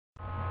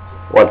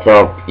What's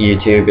up,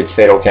 YouTube? It's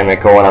Fatal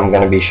Chemical, and I'm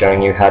going to be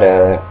showing you how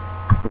to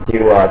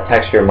do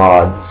texture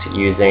mods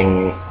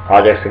using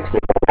Project 64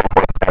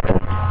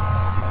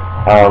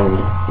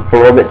 1.7. It's a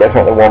little bit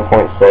different than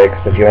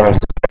 1.6. If you want to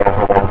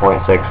subscribe for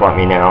 1.6, let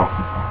me know.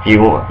 If you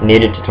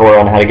need a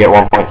tutorial on how to get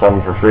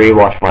 1.7 for free,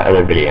 watch my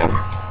other video.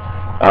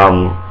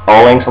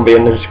 All links will be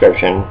in the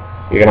description.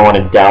 You're going to want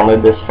to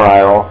download this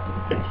file.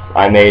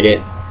 I made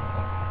it,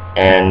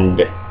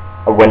 and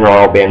a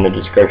WinRAR will be in the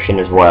description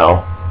as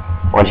well.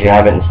 Once you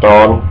have it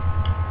installed,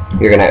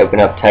 you're going to open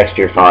up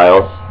texture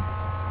files,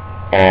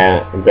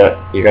 and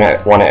you're going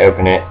to want to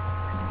open it,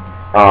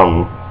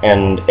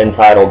 and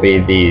inside will be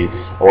these,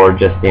 or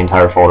just the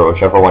entire folder,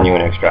 whichever one you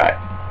want to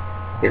extract.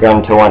 You're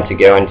going to want to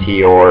go into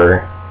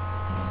your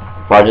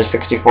Project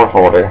 64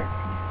 folder,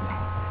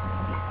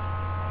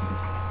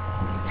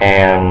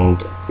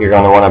 and you're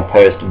going to want to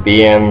post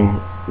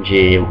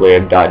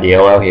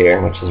bmglib.dll here,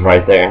 which is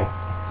right there.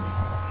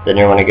 Then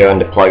you want to go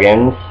into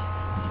plugins,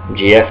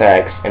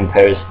 GFX, and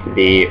post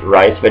the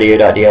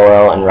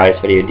ricevideo.dll and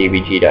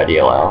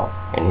ricevideodbg.dll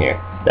in here.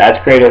 That's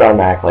created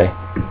automatically,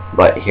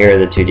 but here are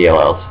the two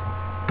DLLs.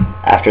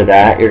 After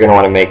that, you're going to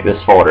want to make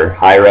this folder,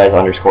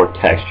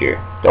 highres_texture.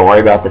 Don't worry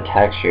about the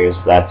textures,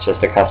 that's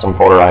just a custom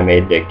folder I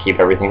made to keep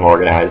everything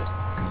organized.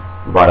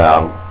 But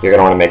you're going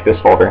to want to make this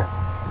folder,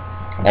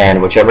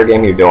 and whichever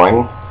game you're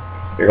doing,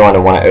 you're going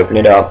to want to open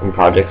it up in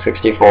Project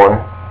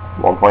 64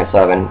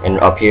 1.7, and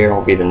up here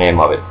will be the name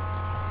of it.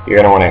 You're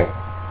going to want to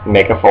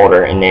make a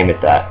folder and name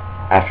it that.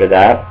 After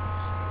that,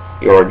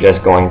 you're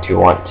just going to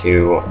want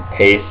to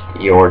paste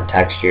your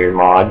texture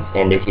mods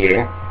into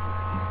here,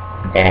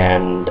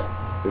 and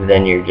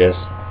then you're just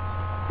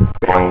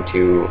going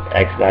to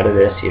exit out of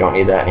this. You don't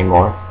need that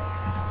anymore.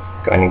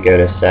 Going to go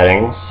to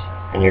settings,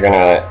 and you're going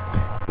to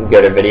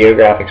go to video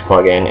graphics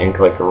plugin and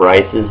click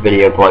Rice's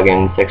video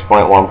plugin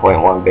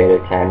 6.1.1 beta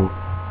 10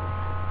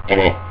 in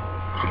it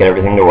to get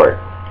everything to work.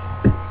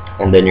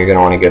 And then you're going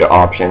to want to go to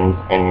options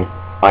and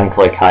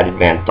unclick hide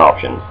advanced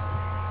options.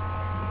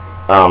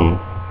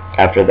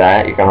 After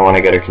that, you're going to want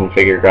to go to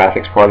configure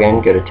graphics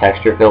plugin, go to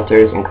texture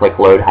filters, and click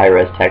load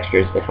high-res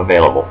textures if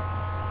available.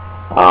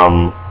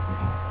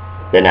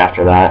 Then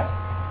after that,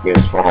 you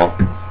just want to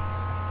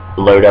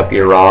load up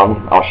your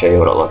ROM. I'll show you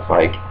what it looks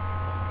like.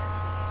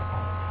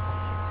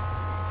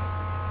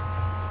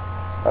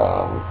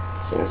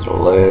 As soon as it'll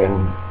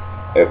load,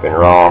 open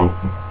ROM,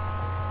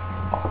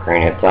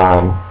 Ocarina of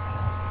Time.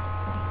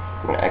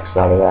 I'm going to X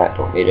out of that,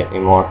 don't need it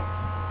anymore.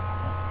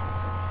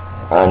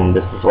 And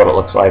this is what it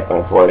looks like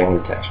when it's loading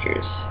the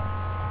textures.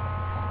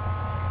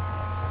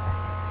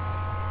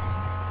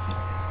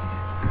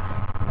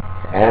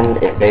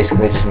 And it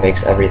basically just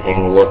makes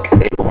everything look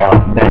a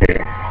lot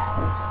better.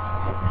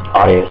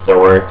 Audio still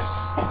works.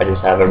 I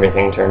just have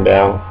everything turned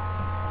down.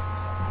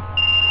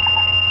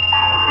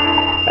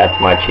 That's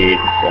my cheat,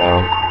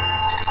 so.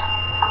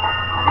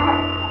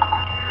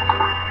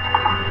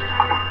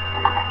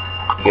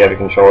 If you have a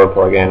controller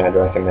plug-in, I'd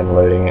recommend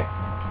loading it.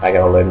 I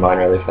gotta load mine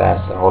really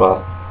fast, so hold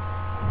on.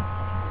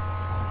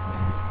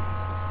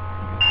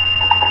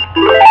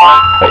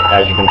 But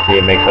as you can see,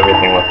 it makes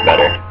everything look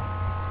better.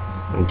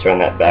 I'm turn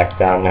that back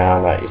down now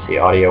that you see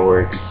audio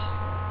works.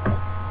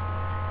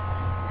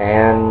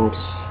 And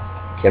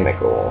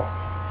chemical.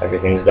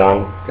 Everything's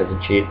done because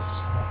of cheats.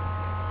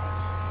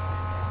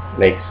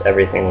 Makes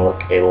everything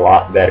look a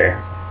lot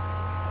better.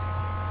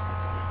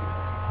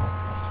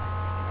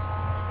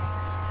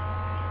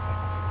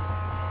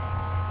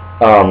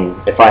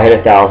 If I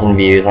hit 1,000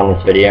 views on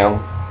this video,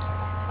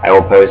 I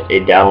will post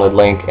a download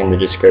link in the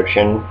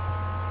description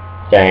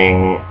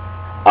saying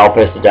I'll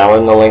post a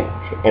download link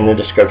in the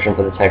description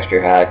for the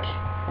texture hack,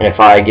 and if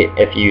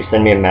you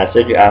send me a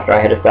message after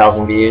I hit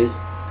 1,000 views,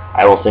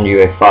 I will send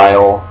you a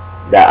file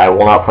that I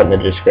will not put in the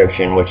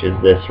description, which is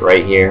this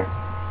right here,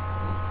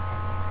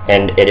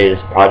 and it is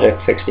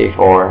Project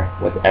 64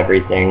 with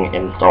everything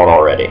installed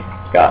already.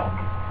 It's got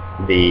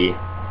the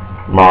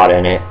mod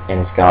in it,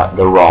 and it's got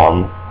the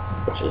ROM,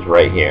 which is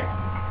right here.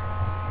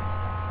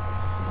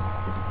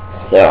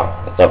 So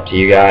it's up to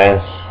you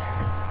guys.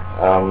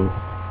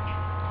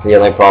 The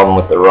only problem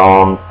with the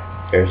ROM,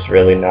 there's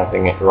really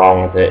nothing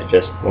wrong with it.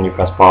 Just when you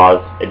press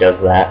pause, it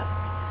does that.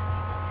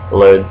 It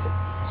loads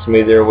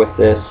smoother with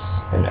this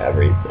and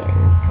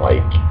everything.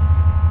 Like,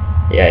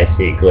 yeah, I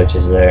see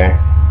glitches there.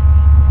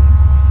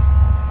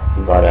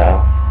 But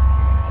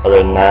other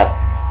than that,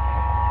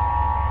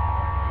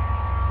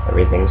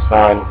 everything's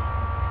fine.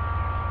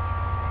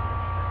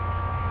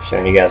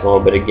 Showing you guys a little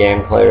bit of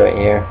gameplay right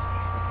here.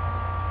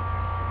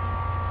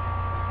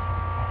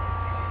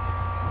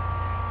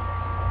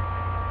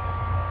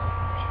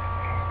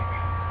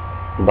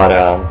 But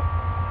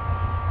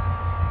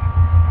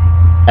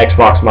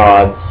Xbox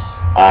mods,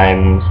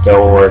 I'm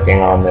still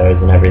working on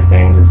those and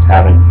everything. Just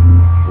haven't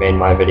made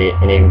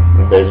any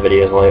of those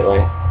videos lately.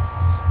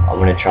 I'm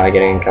gonna try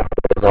getting a couple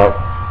of those up.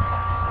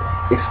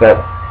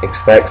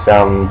 Expect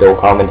some dual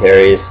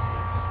commentaries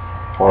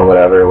or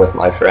whatever with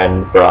my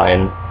friend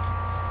Brian.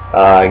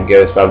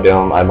 Go sub to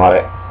him. I'm on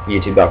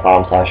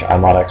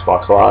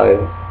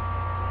youtube.com/ImodXboxLive.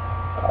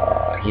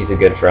 he's a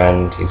good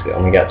friend. He's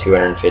only got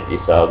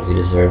 250 subs. He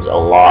deserves a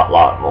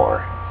lot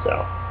more.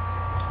 So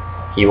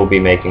he will be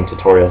making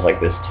tutorials like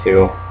this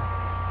too.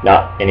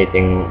 Not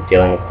anything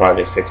dealing with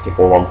Project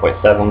 64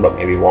 1.7, but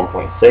maybe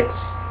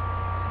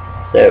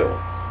 1.6. So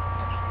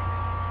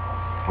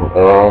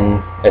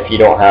if you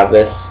don't have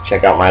this,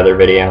 check out my other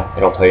video.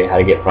 It'll tell you how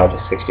to get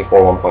Project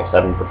 64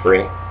 1.7 for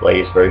free,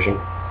 latest version.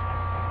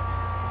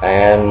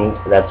 And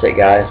that's it,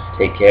 guys.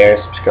 Take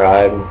care,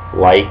 subscribe,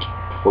 like,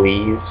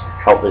 please.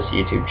 Help this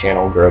YouTube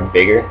channel grow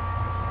bigger.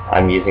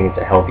 I'm using it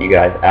to help you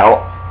guys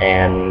out,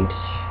 and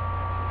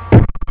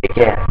take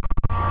care.